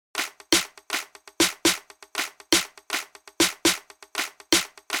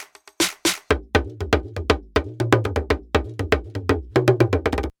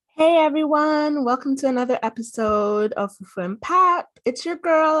Hey everyone, welcome to another episode of Fufu and Pap. It's your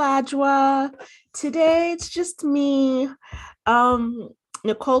girl Ajwa. Today it's just me. Um,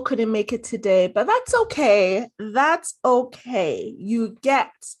 Nicole couldn't make it today, but that's okay. That's okay. You get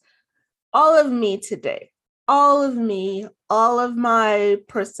all of me today. All of me, all of my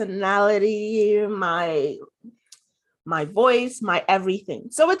personality, my voice, my everything.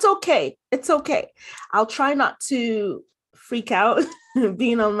 So it's okay. It's okay. I'll try not to freak out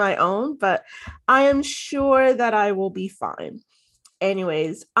being on my own, but I am sure that I will be fine.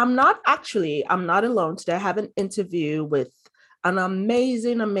 Anyways, I'm not alone today. I have an interview with an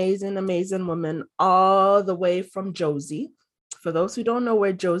amazing woman all the way from Josie. For those who don't know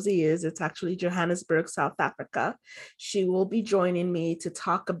where Josie is, it's actually Johannesburg, South Africa. She will be joining me to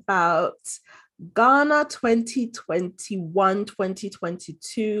talk about Ghana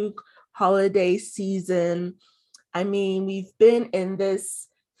 2021-2022 holiday season. I mean, we've been in this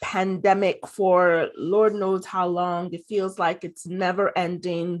pandemic for Lord knows how long. It feels like it's never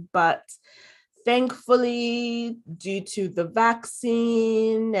ending, but thankfully, due to the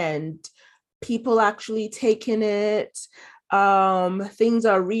vaccine and people actually taking it, things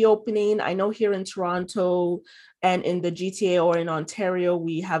are reopening. I know here in Toronto and in the GTA or in Ontario,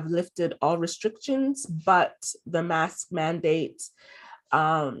 we have lifted all restrictions, but the mask mandate.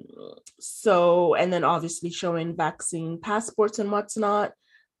 And then obviously showing vaccine passports and whatnot.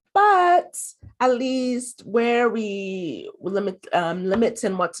 But at least where we limits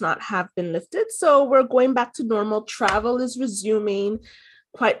and whatnot have been lifted. So we're going back to normal. Travel is resuming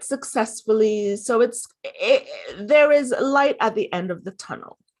quite successfully. So there is light at the end of the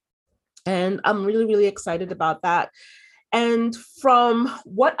tunnel. And I'm really excited about that. And from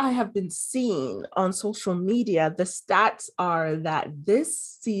what I have been seeing on social media, the stats are that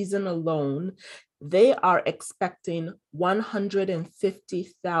this season alone, they are expecting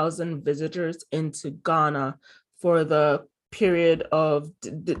 150,000 visitors into Ghana for the period of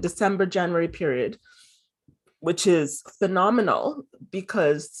December, January period, which is phenomenal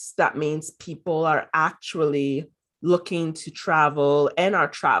because that means people are actually looking to travel and are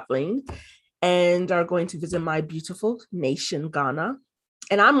traveling and are going to visit my beautiful nation, Ghana.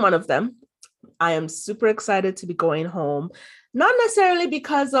 And I'm one of them. I am super excited to be going home, not necessarily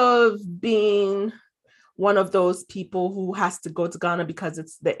because of being one of those people who has to go to Ghana because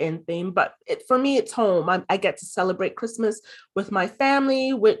it's the end thing, but for me, it's home. I get to celebrate Christmas with my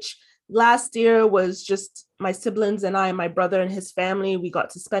family, which last year was just my siblings and I, and my brother and his family. We got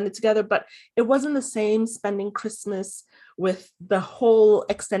to spend it together, but it wasn't the same spending Christmas with the whole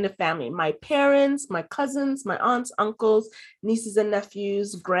extended family, my parents, my cousins, my aunts, uncles, nieces and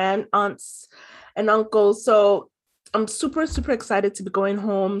nephews, grand aunts and uncles. So I'm super excited to be going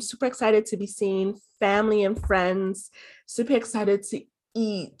home, super excited to be seeing family and friends, super excited to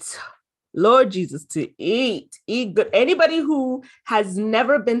eat. Lord Jesus, to eat good. Anybody who has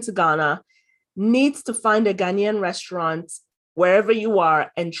never been to Ghana needs to find a Ghanaian restaurant wherever you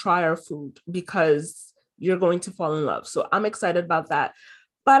are and try our food because you're going to fall in love. So I'm excited about that.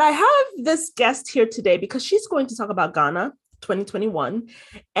 But I have this guest here today because she's going to talk about Ghana 2021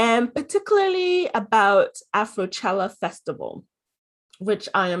 and particularly about Afrochella Festival, which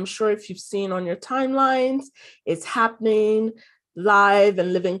I am sure if you've seen on your timelines, it's happening live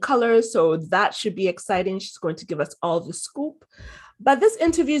and living color. So that should be exciting. She's going to give us all the scoop. But this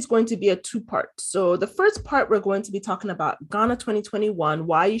interview is going to be a two-part. So the first part, we're going to be talking about Ghana 2021,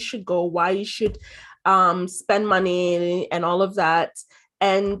 why you should go, why you should spend money and all of that.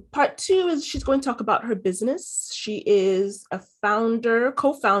 And part two is she's going to talk about her business. She is a founder,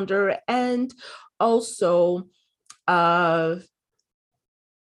 co-founder, and also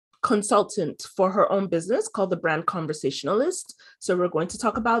consultant for her own business called The Brand Conversationalist. So we're going to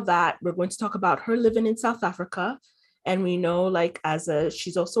talk about that. We're going to talk about her living in South Africa. And we know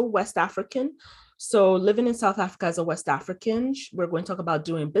she's also West African. So living in South Africa as a West African, we're going to talk about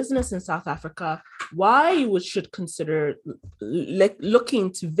doing business in South Africa, why you should consider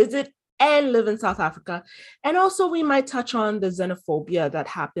looking to visit and live in South Africa. And also we might touch on the xenophobia that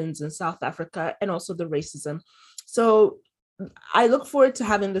happens in South Africa and also the racism. So I look forward to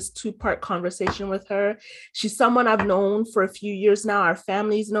having this two-part conversation with her. She's someone I've known for a few years now. Our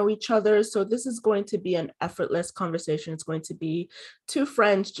families know each other. So this is going to be an effortless conversation. It's going to be two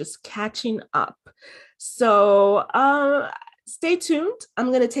friends just catching up. So stay tuned. I'm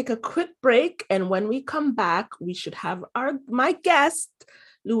going to take a quick break. And when we come back, we should have my guest,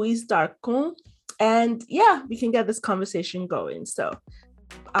 Louise Darkon. And yeah, we can get this conversation going. So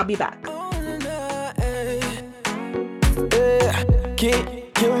I'll be back.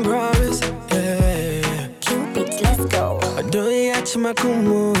 Can't promise, yeah. Cupid, let's go. Do you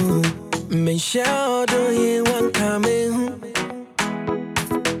Achimakumu, Michelle, do you want coming?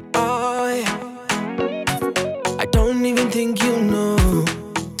 Oh, I don't even think you know.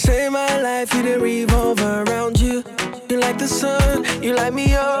 Say my life, you didn't revolve around you. You like the sun, you like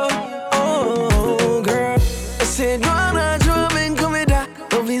me, oh, girl. I said, Joanna, Joanna, come here,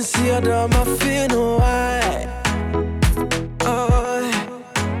 don't even see your dog, I feel no why. Oh,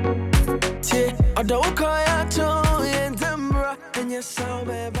 yeah, I don't call you to and Dembra, and you're so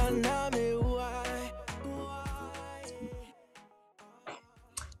bad, but now me why.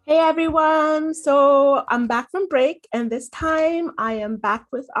 Hey everyone, so I'm back from break, and this time I am back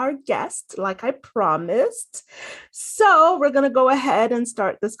with our guest, like I promised. So we're gonna go ahead and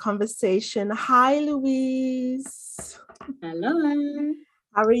start this conversation. Hi, Louise. Hello.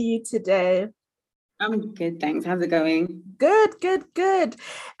 How are you today? I'm good, thanks. How's it going? Good.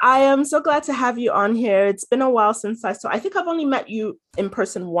 I am so glad to have you on here. It's been a while since I think I've only met you in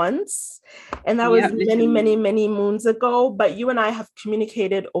person once, and that was many moons ago, but you and I have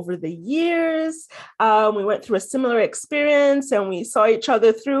communicated over the years. We went through a similar experience and we saw each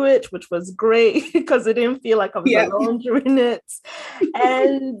other through it, which was great because it didn't feel like I was alone during it.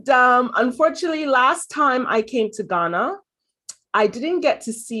 And unfortunately, last time I came to Ghana, I didn't get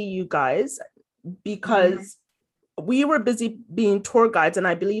to see you guys because we were busy being tour guides, and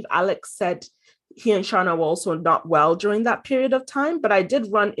I believe Alex said he and Sharna were also not well during that period of time, but I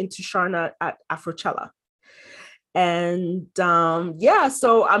did run into Sharna at Afrochella. And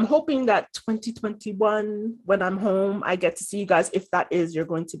so I'm hoping that 2021, when I'm home, I get to see you guys. If that is, you're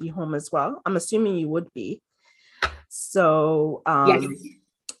going to be home as well. I'm assuming you would be. So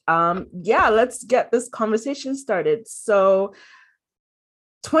let's get this conversation started. So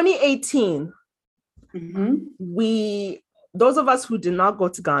 2018, those of us who did not go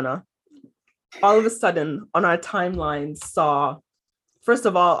to Ghana, all of a sudden on our timelines saw, first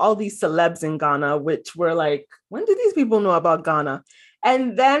of all these celebs in Ghana, which were like, when did these people know about Ghana?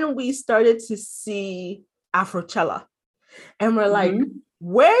 And then we started to see Afrochella, and we're like,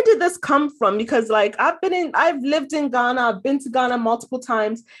 where did this come from? Because like I've lived in Ghana, I've been to Ghana multiple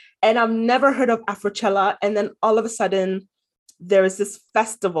times, and I've never heard of Afrochella. And then all of a sudden there is this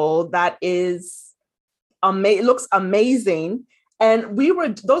festival that is it looks amazing. And we were,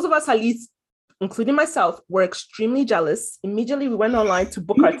 those of us at least, including myself, were extremely jealous. Immediately we went online to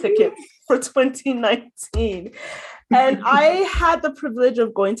book our tickets for 2019. And I had the privilege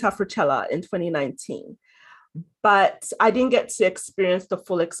of going to Afrochella in 2019. But I didn't get to experience the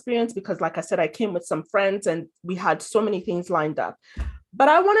full experience because, like I said, I came with some friends and we had so many things lined up. But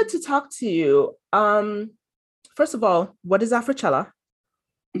I wanted to talk to you. First of all, what is Afrochella?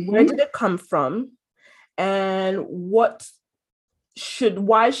 Where did it come from? And why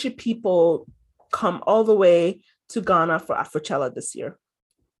should people come all the way to Ghana for Afrochella this year?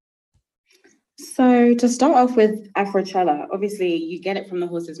 So to start off with Afrochella, obviously you get it from the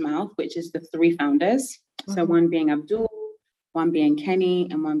horse's mouth, which is the three founders. So one being Abdul, one being Kenny,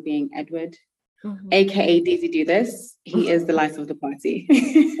 and one being Edward, aka Daisy Do This. He is the life of the party.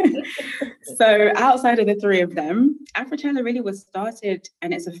 So outside of the three of them, Afrochella really was started,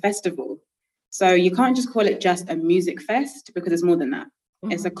 and it's a festival. So you can't just call it just a music fest because it's more than that.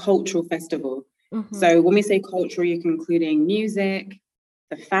 It's a cultural festival. So when we say cultural, you're including music.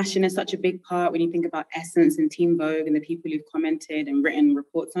 The fashion is such a big part when you think about Essence and Teen Vogue and the people who've commented and written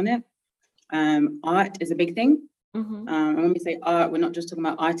reports on it. Art is a big thing. And when we say art, we're not just talking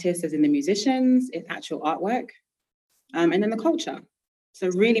about artists as in the musicians, it's actual artwork. And then the culture. So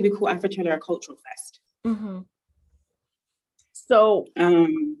really we call Afrochella a cultural fest. So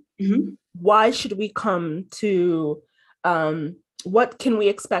why should we come to, what can we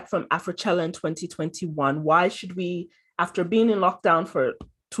expect from Afrochella in 2021? Why should we, after being in lockdown for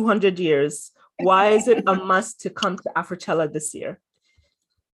 200 years, why is it a must to come to Afrochella this year?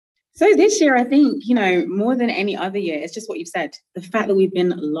 So this year, I think, more than any other year, it's just what you've said. The fact that we've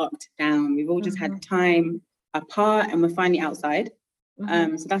been locked down, we've all just had time apart and we're finally outside.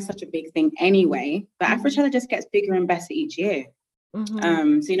 So that's such a big thing anyway. But Afrochella just gets bigger and better each year. So,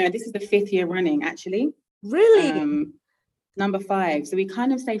 this is the 5th year running, actually. Really? Number 5. So we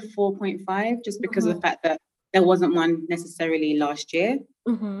kind of say 4.5 just because of the fact that there wasn't one necessarily last year.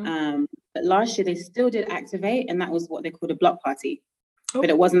 But last year they still did activate, and that was what they called a block party. But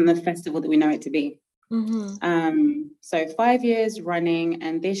it wasn't the festival that we know it to be. So 5 years running,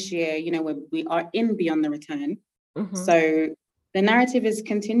 and this year, we are in Beyond the Return. So the narrative is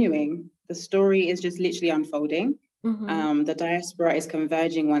continuing. The story is just literally unfolding. The diaspora is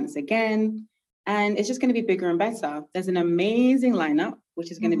converging once again, and it's just going to be bigger and better. There's an amazing lineup, which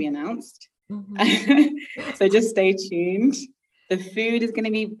is going to be announced. So just stay tuned. The food is going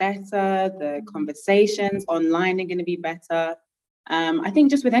to be better. The conversations online are going to be better. I think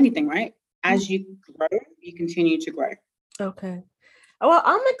just with anything, right? As you grow, you continue to grow. Okay. Well,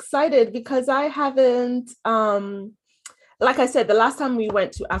 I'm excited because I haven't, like I said, the last time we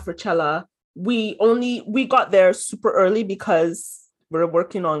went to Afrochella, we got there super early because we're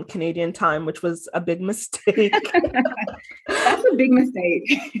working on Canadian time, which was a big mistake. That's a big mistake.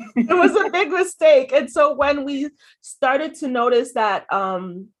 It was a big mistake. And so when we started to notice that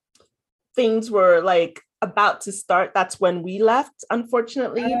things were like about to start, that's when we left,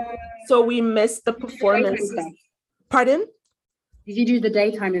 unfortunately. So we missed the performance. Pardon? Did you do the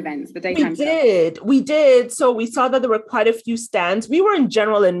daytime events? We did. So we saw that there were quite a few stands. We were in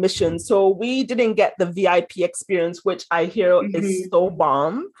general admission, so we didn't get the VIP experience, which I hear is so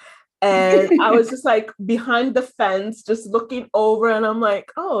bomb. And I was just like behind the fence, just looking over, and I'm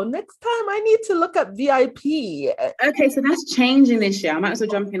like, oh, next time I need to look at VIP. Okay, so that's changing this year. I might as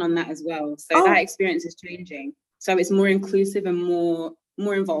well jump in on that as well. So that experience is changing. So it's more inclusive and more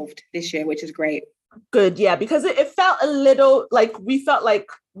involved this year, which is great. Good, yeah, because it felt a little like we felt like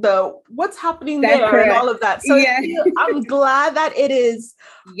what's happening there and all of that. So yeah. I'm glad that it is.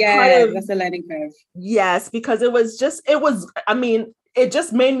 Yeah, that's a learning curve. Yes, because it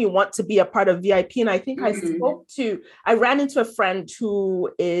just made me want to be a part of VIP. And I think I ran into a friend who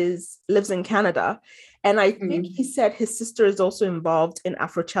lives in Canada. And I think he said his sister is also involved in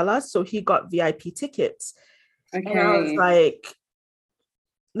Afrochella. So he got VIP tickets. Okay. And I was like,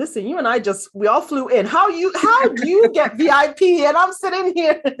 listen, you and I we all flew in. How do you get VIP? And I'm sitting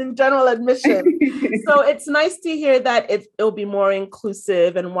here in general admission. So it's nice to hear that it'll be more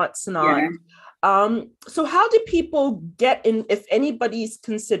inclusive and what's not. Yeah. So how do people get in, if anybody's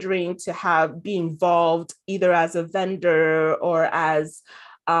considering to be involved either as a vendor or as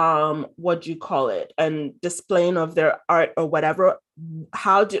what do you call it, and displaying of their art or whatever,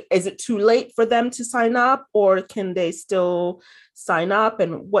 is it too late for them to sign up, or can they still sign up,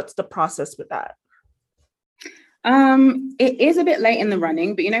 and what's the process with that? It is a bit late in the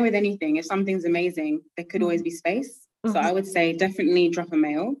running, but with anything, if something's amazing, there could always be space. So I would say definitely drop a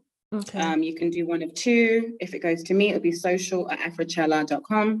mail. Okay. You can do one of two. If it goes to me, it'll be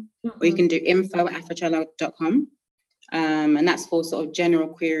social@afrochella.com, or you can do info@afrochella.com. And that's for sort of general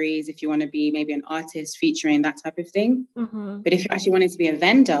queries if you want to be maybe an artist featuring that type of thing. But if you actually wanted to be a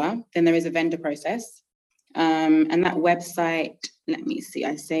vendor, then there is a vendor process. And that website, let me see,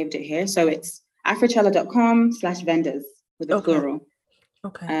 I saved it here. So it's afrochella.com/vendors with a plural.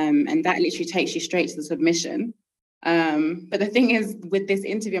 Okay. And that literally takes you straight to the submission. But the thing is, with this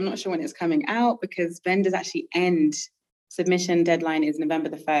interview, I'm not sure when it's coming out because vendors actually end. Submission deadline is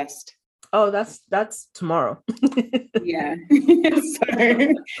November 1st. Oh, that's tomorrow. Yeah. So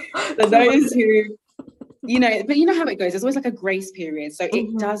those who, but you know how it goes. There's always like a grace period. So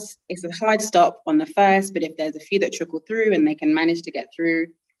it's a hard stop on the 1st, but if there's a few that trickle through and they can manage to get through,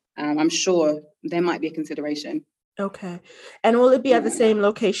 I'm sure there might be a consideration. Okay. And will it be at the same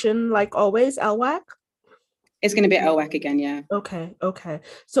location like always, LWAC? It's going to be at LWAC again, yeah. Okay.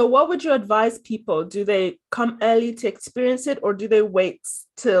 So what would you advise people? Do they come early to experience it, or do they wait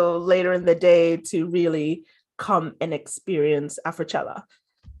till later in the day to really come and experience Afrochella?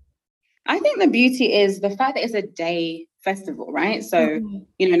 I think the beauty is the fact that it's a day festival, right? So,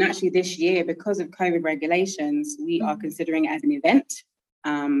 naturally this year, because of COVID regulations, we are considering it as an event,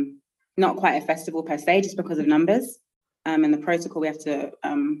 not quite a festival per se, just because of numbers and the protocol we have to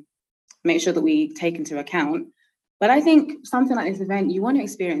make sure that we take into account. But I think something like this event, you want to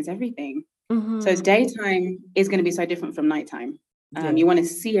experience everything. So daytime is going to be so different from nighttime. You want to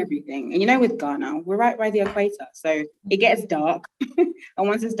see everything. And with Ghana, we're right by the equator. So it gets dark. And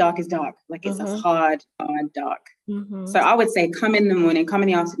once it's dark, it's dark. Like it's a hard dark. So I would say come in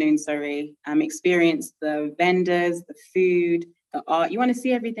the afternoon, experience the vendors, the food, the art. You want to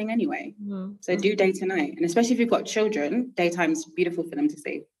see everything anyway. So do day to night. And especially if you've got children, daytime's beautiful for them to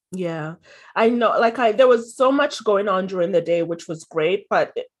see. Yeah, I know. There was so much going on during the day, which was great,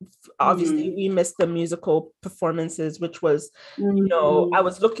 but obviously we missed the musical performances, which was, I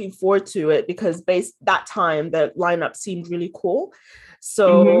was looking forward to it because that time the lineup seemed really cool.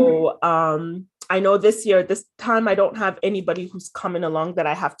 So I know this time I don't have anybody who's coming along that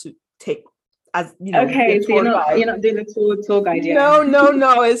I have to take as okay, so you're not doing the tour guide yet. No,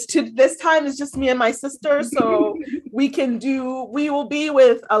 this time it's just me and my sister, so we will be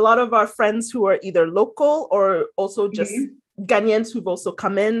with a lot of our friends who are either local or also just Ghanaians who've also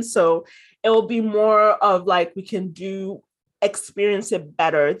come in, so it will be more of like we can experience it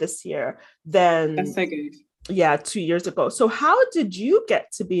better this year than that's so good. 2 years ago. So how did you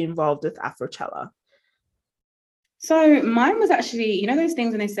get to be involved with Afrochella? So mine was actually, you know, those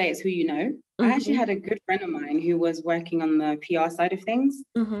things when they say it's who you know. I actually had a good friend of mine who was working on the PR side of things.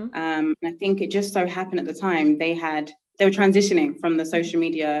 And I think it just so happened at the time they were transitioning from the social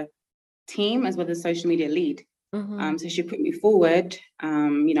media team as well as social media lead. So she put me forward.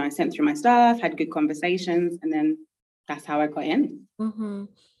 You know, I sent through my stuff, had good conversations, and then that's how I got in.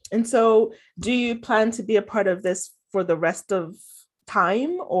 And so do you plan to be a part of this for the rest of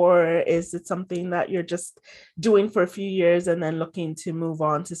time, or is it something that you're just doing for a few years and then looking to move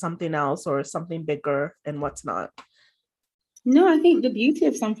on to something else or something bigger and what's not? No, I think the beauty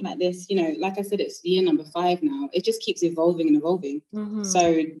of something like this, you know, like I said, it's year number 5 now. It just keeps evolving and evolving.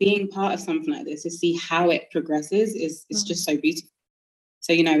 So being part of something like this to see how it progresses is just so beautiful.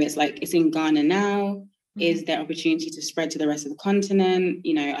 So, you know, it's like it's in Ghana now. Is there opportunity to spread to the rest of the continent?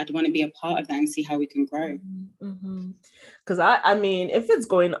 You know, I'd want to be a part of that and see how we can grow. Because I mean, if it's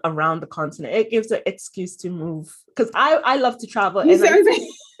going around the continent, it gives an excuse to move. Because I love to travel. And I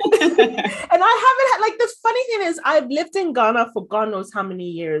haven't had, like, the funny thing is I've lived in Ghana for God knows how many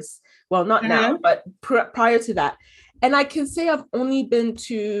years. Well, not now, but prior to that. And I can say I've only been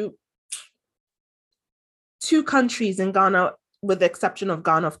to 2 countries in Ghana, with the exception of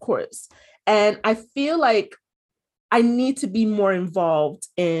Ghana, of course. And I feel like I need to be more involved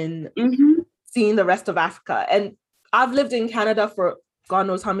in seeing the rest of Africa. And I've lived in Canada for God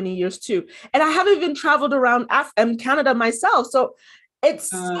knows how many years too. And I haven't even traveled around Canada myself. So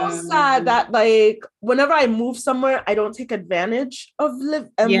it's so sad that, like, whenever I move somewhere, I don't take advantage of moving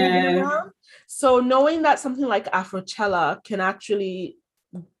around. So knowing that something like Afrochella can actually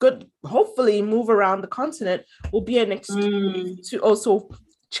hopefully move around the continent will be an excuse to also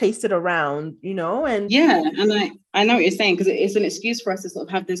chase it around, you know. And and I know what you're saying, because it's an excuse for us to sort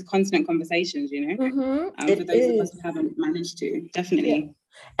of have those constant conversations, you know. For those of us who haven't managed to, definitely.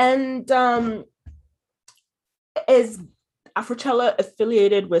 And is Afrochella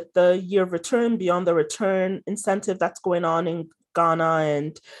affiliated with the Year of Return, Beyond the Return incentive that's going on in Ghana?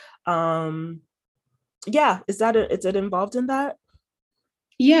 And is it involved in that?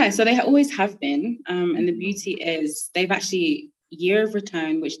 Yeah, so they always have been. And the beauty is they've actually Year of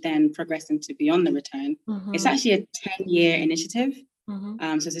Return, which then progressed into Beyond the Return. It's actually a 10-year initiative.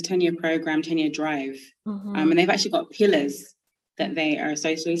 So it's a 10-year program, 10-year drive. And they've actually got pillars that they are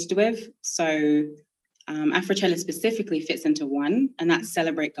associated with. So Afrochella specifically fits into one, and that's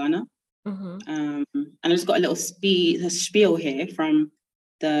Celebrate Ghana. And I just got a little spiel here from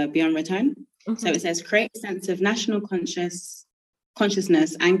the Beyond Return. So it says, create a sense of national consciousness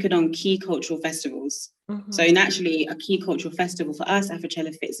anchored on key cultural festivals. So naturally, a key cultural festival for us,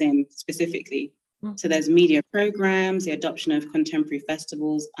 Afrochella, fits in specifically. So there's media programs, the adoption of contemporary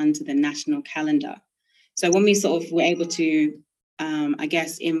festivals onto the national calendar. So when we sort of were able to, I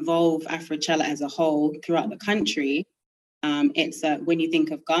guess, involve Afrochella as a whole throughout the country, it's when you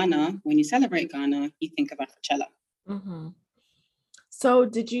think of Ghana, when you celebrate Ghana, you think of Afrochella. So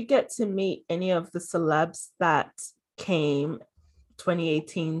did you get to meet any of the celebs that came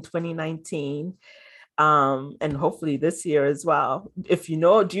 2018, 2019, and hopefully this year as well? If you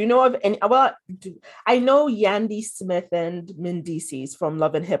know, do you know of any? Well, I know Yandy Smith and Mendices from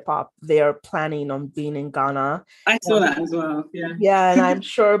Love and Hip Hop. They are planning on being in Ghana. I saw that as well. Yeah, and I'm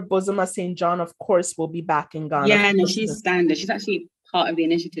sure Bozoma St. John, of course, will be back in Ghana. Yeah, no, she's standard. She's actually part of the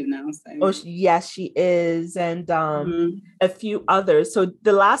initiative now. So. Oh, yes, she is, and a few others. So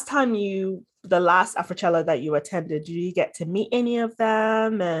the last Afrochella that you attended, did you get to meet any of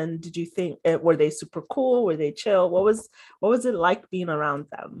them? And did you think, were they super cool? Were they chill? What was it like being around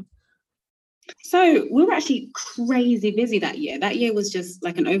them? So we were actually crazy busy that year. That year was just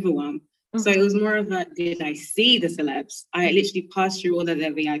like an overwhelm. So it was more of a, did I see the celebs? I literally passed through all of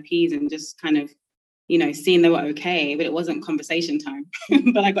their VIPs and just kind of, you know, seeing they were okay, but it wasn't conversation time.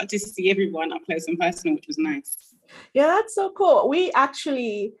 But I got to see everyone up close and personal, which was nice. Yeah, that's so cool. We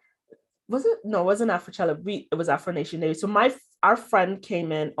actually, wasn't Afrochella, it was Afro Nation Day. So our friend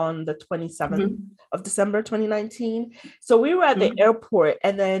came in on the 27th of December 2019. So we were at the airport,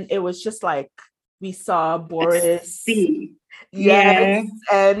 and then it was just like we saw Boris. Yes.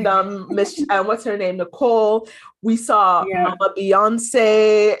 And Miss what's her name? Nicole. We saw Mama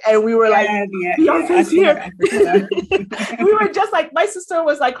Beyonce, and we were like, Beyonce's here. We were just like, my sister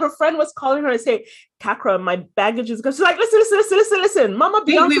was like, her friend was calling her and saying, Kakra, my baggage is good. She's like, listen. Mama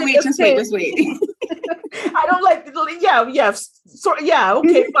Beyonce. Just wait. I don't like, okay,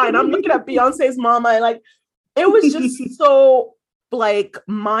 fine. I'm looking at Beyonce's mama, and like, it was just so like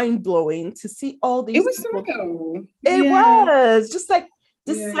mind-blowing to see all these. It was so It was just like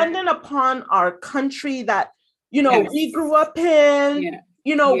descending upon our country that, you know, we grew up in.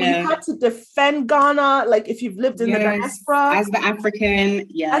 You know, we had to defend Ghana. Like if you've lived in the diaspora. As the African,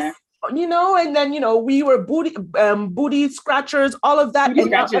 as, you know, and then, you know, we were booty scratchers, all of that. Booty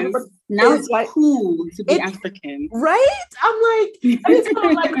scratchers. Now it's like cool to be African. Right? I'm like, it's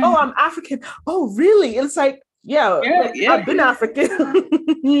kind of like, oh, I'm African. Oh, really? It's like, I've been African,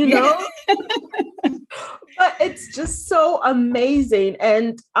 you know? But it's just so amazing.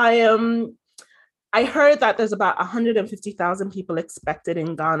 And I heard that there's about 150,000 people expected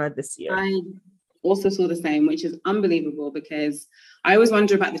in Ghana this year. I also saw the same, which is unbelievable because I always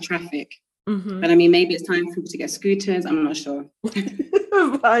wonder about the traffic. But I mean, maybe it's time for people to get scooters. I'm not sure.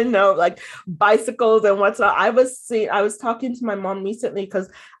 I know, like bicycles and what's up. I was talking to my mom recently because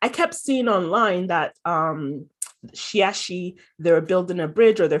I kept seeing online that Shiashi, they're building a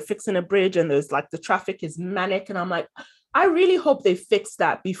bridge or they're fixing a bridge and there's like the traffic is manic. And I'm like, I really hope they fix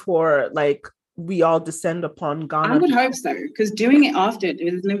that before like we all descend upon Ghana. I would hope so, because doing it after,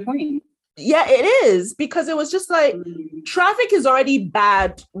 there's no point. Yeah, it is, because it was just like traffic is already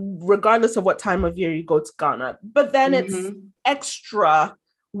bad regardless of what time of year you go to Ghana, but then it's extra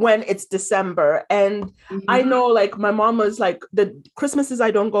when it's December. And I know, like, my mom was like, the Christmases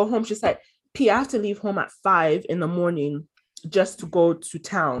I don't go home, she's like, P, I have to leave home at 5 a.m. just to go to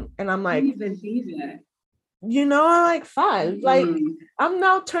town. And I'm like, you know, I'm like 5. Like, I'm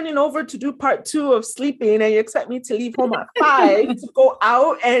now turning over to do part 2 of sleeping, and you expect me to leave home at 5 to go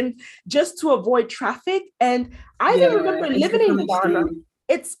out and just to avoid traffic. And I remember living in Ghana.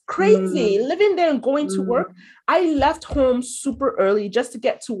 It's crazy living there and going to work. I left home super early just to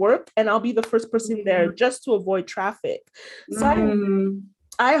get to work, and I'll be the first person there just to avoid traffic. So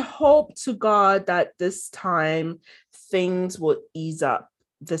I hope to God that this time things will ease up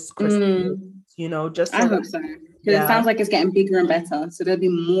this Christmas. You know, just I hope so, because it sounds like it's getting bigger and better. So there'll be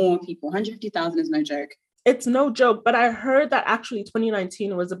more people. 150,000 is no joke. It's no joke. But I heard that actually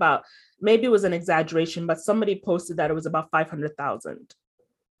 2019 was about, maybe it was an exaggeration, but somebody posted that it was about 500,000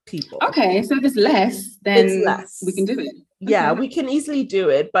 people. Okay, so if it's less, then we can do it. Yeah, we can easily do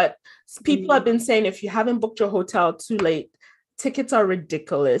it. But people have been saying if you haven't booked your hotel too late, tickets are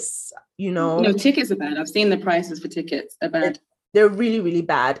ridiculous. You know, no, tickets are bad. I've seen the prices for tickets are bad. They're really, really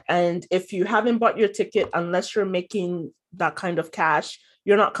bad. And if you haven't bought your ticket, unless you're making that kind of cash,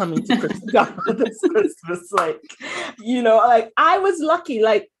 you're not coming to this Christmas. Like, you know, like I was lucky.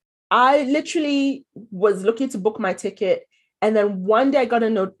 Like I literally was looking to book my ticket. And then one day I got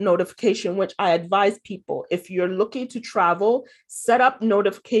a notification, which I advise people, if you're looking to travel, set up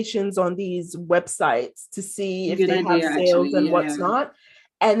notifications on these websites to see if they have sales and what's not.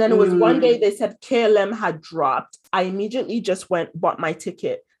 And then it was one day they said KLM had dropped. I immediately just bought my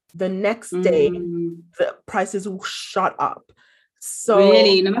ticket. The next day, the prices shot up. So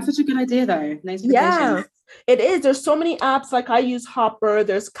really? No, that's such a good idea though. Nice. Yeah, it is. There's so many apps. Like I use Hopper,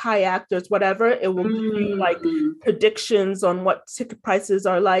 there's Kayak, there's whatever. It will give you like predictions on what ticket prices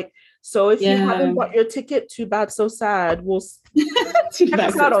are like. So if you haven't bought your ticket, too bad, so sad. We'll check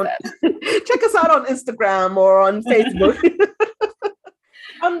us out on Instagram or on Facebook.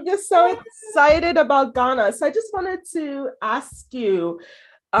 I'm just so excited about Ghana. So I just wanted to ask you,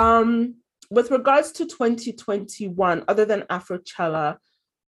 with regards to 2021, other than Afrochella,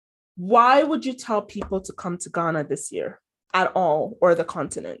 why would you tell people to come to Ghana this year at all, or the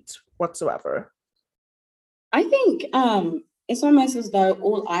continent whatsoever? I think it's almost as though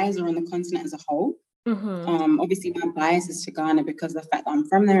all eyes are on the continent as a whole. Obviously, my bias is to Ghana because of the fact that I'm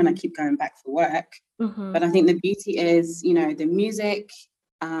from there and I keep going back for work. But I think the beauty is, you know, the music,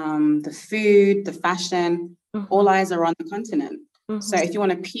 the food, the fashion, all eyes are on the continent. So if you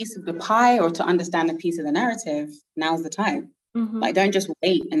want a piece of the pie or to understand a piece of the narrative, now's the time. Like, don't just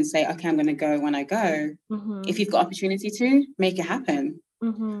wait and say, okay, I'm going to go when I go. If you've got opportunity to, make it happen.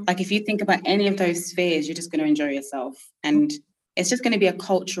 Like, if you think about any of those spheres, you're just going to enjoy yourself. And it's just going to be a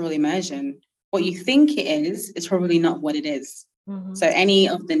cultural immersion. What you think it is probably not what it is. So any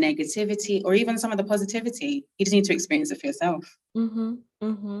of the negativity or even some of the positivity, you just need to experience it for yourself.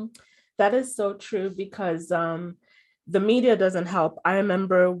 That is so true, because the media doesn't help. I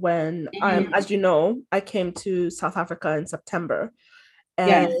remember when, as you know, I came to South Africa in September,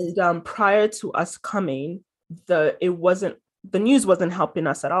 and prior to us coming, the news wasn't helping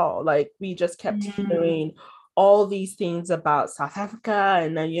us at all. Like, we just kept hearing all these things about South Africa,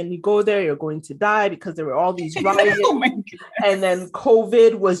 and then you go there, you're going to die because there were all these riots. And then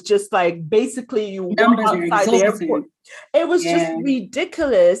COVID was just like, basically you walk outside the airport. It was just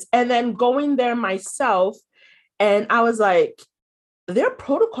ridiculous. And then going there myself, and I was like, their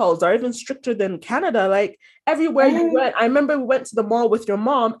protocols are even stricter than Canada. Like, everywhere you went, I remember we went to the mall with your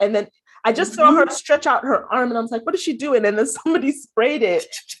mom, and then I just saw her stretch out her arm and I was like, what is she doing? And then somebody sprayed it.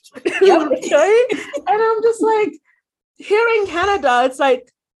 Okay? And I'm just like, here in Canada, it's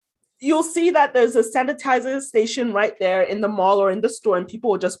like, you'll see that there's a sanitizer station right there in the mall or in the store and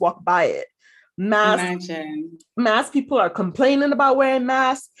people will just walk by it. Mask people are complaining about wearing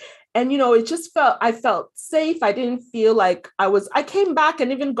masks. And, I felt safe. I didn't feel like I came back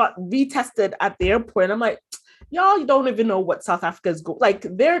and even got retested at the airport. And I'm like, y'all, you don't even know what South Africa is going. Like,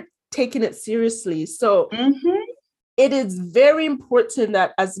 they're taking it seriously. So it is very important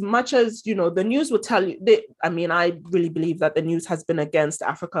that as much as, the news will tell you, I really believe that the news has been against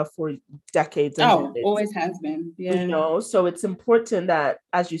Africa for decades. Always has been. Yeah. So it's important that,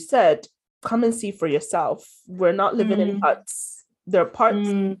 as you said, come and see for yourself. We're not living in huts. There are parts of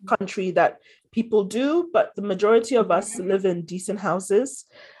the country that people do, but the majority of us live in decent houses.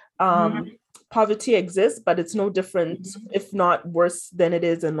 Poverty exists, but it's no different, if not worse than it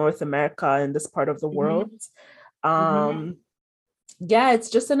is in North America, in this part of the world. It's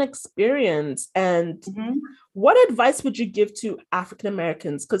just an experience. And what advice would you give to African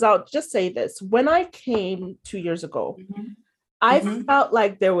Americans? Because I'll just say this, when I came 2 years ago, I felt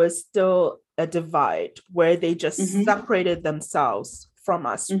like there was still a divide where they just separated themselves from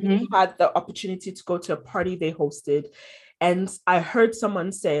us. We had the opportunity to go to a party they hosted, and I heard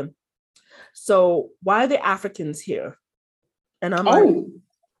someone say, so why are the Africans here? And I'm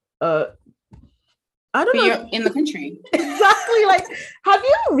like, I don't know. You're in the country. Exactly. Like, have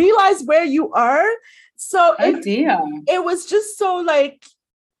you realized where you are? So it was just so like,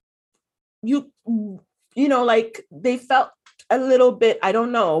 like they felt a little bit, I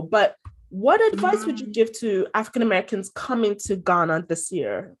don't know, but what advice would you give to African Americans coming to Ghana this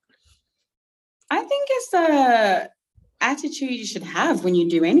year? I think it's the attitude you should have when you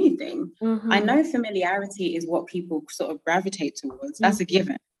do anything. I know familiarity is what people sort of gravitate towards. That's a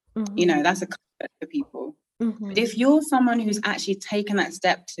given. That's a comfort for people. But if you're someone who's actually taken that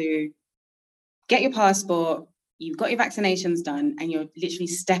step to get your passport, you've got your vaccinations done, and you're literally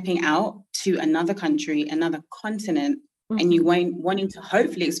stepping out to another country, another continent, and you wanting to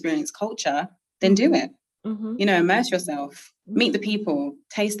hopefully experience culture, then do it. Immerse yourself, meet the people,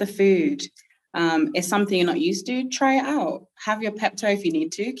 taste the food. It's something you're not used to, try it out. Have your Pepto if you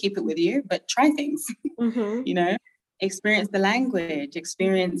need to, keep it with you, but try things. Experience the language,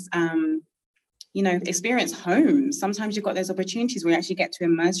 experience home. Sometimes you've got those opportunities where you actually get to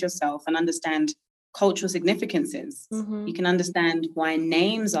immerse yourself and understand cultural significances. You can understand why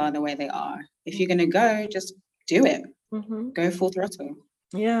names are the way they are. If you're going to go, just do it. Go full throttle.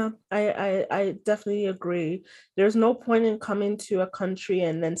 Yeah, I definitely agree. There's no point in coming to a country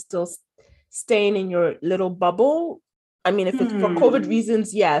and then still staying in your little bubble. I mean, if it's for COVID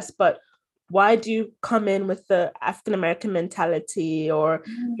reasons, yes, but why do you come in with the African American mentality? Or,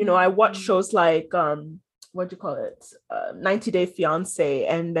 I watch shows like, what do you call it? 90 Day Fiance.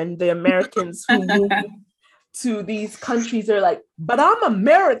 And then the Americans who move to these countries are like, but I'm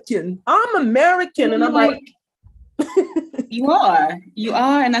American. And I'm like, You are,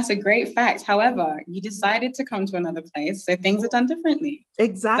 and that's a great fact. However, you decided to come to another place, so things are done differently.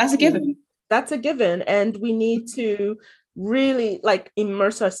 Exactly. That's a given. And we need to really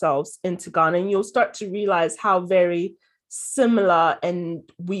immerse ourselves into Ghana, and you'll start to realize how very similar and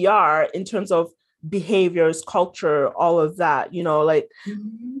we are in terms of behaviors, culture, all of that,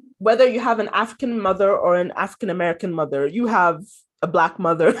 whether you have an African mother or an African American mother, you have a Black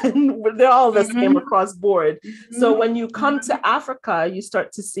mother, and they're all the same across board. So when you come to Africa, you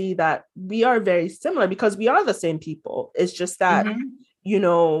start to see that we are very similar because we are the same people. It's just that,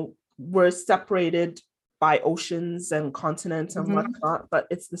 we're separated by oceans and continents and whatnot, but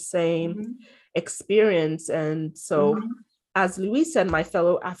it's the same experience. And so, as Louise said, my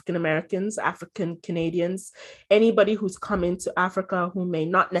fellow African Americans, African Canadians, anybody who's come into Africa who may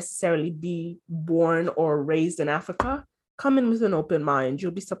not necessarily be born or raised in Africa, come in with an open mind. You'll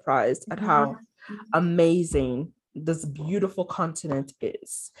be surprised at how amazing this beautiful continent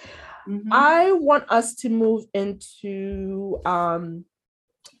is. I want us to move into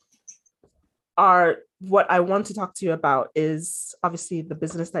what I want to talk to you about is obviously the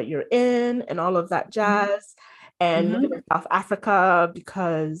business that you're in and all of that jazz, and living in South Africa,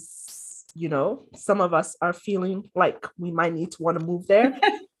 because some of us are feeling like we might need to want to move there.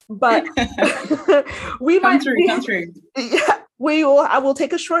 But we might come through. Yeah, I will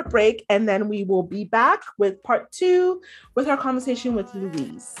take a short break, and then we will be back with part 2 with our conversation with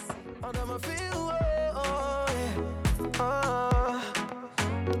Louise.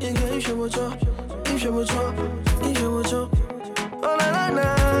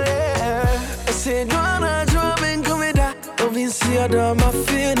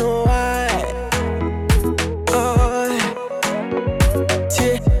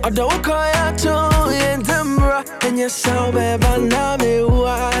 don't call ya to Yentembra, and your sound, baby, now me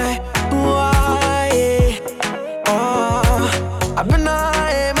why.